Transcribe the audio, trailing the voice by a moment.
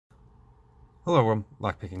Hello,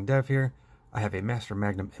 LockpickingDev here. I have a Master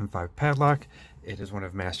Magnum M5 padlock. It is one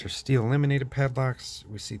of Master's steel laminated padlocks.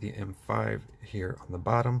 We see the M5 here on the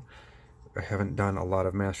bottom. I haven't done a lot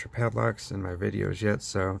of Master padlocks in my videos yet,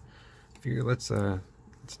 so I figure let's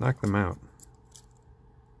knock them out.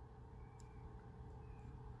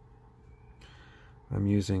 I'm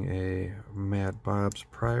using a Mad Bob's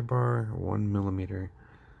pry bar, 1mm.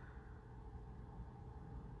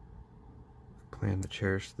 Plan to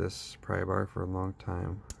cherish this pry bar for a long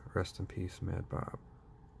time. Rest in peace, Mad Bob.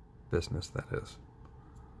 Business, that is.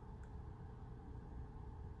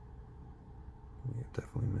 We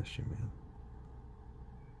definitely miss you,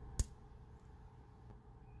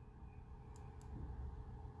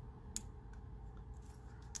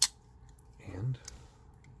 man. And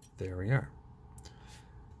there we are.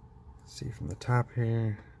 See from the top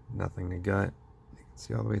here, nothing to gut. You can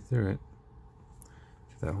see all the way through it.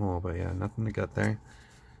 That hole, but yeah, nothing to gut there.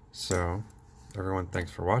 So everyone,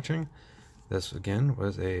 thanks for watching. This again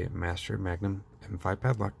was a Master Magnum M5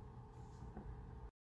 padlock.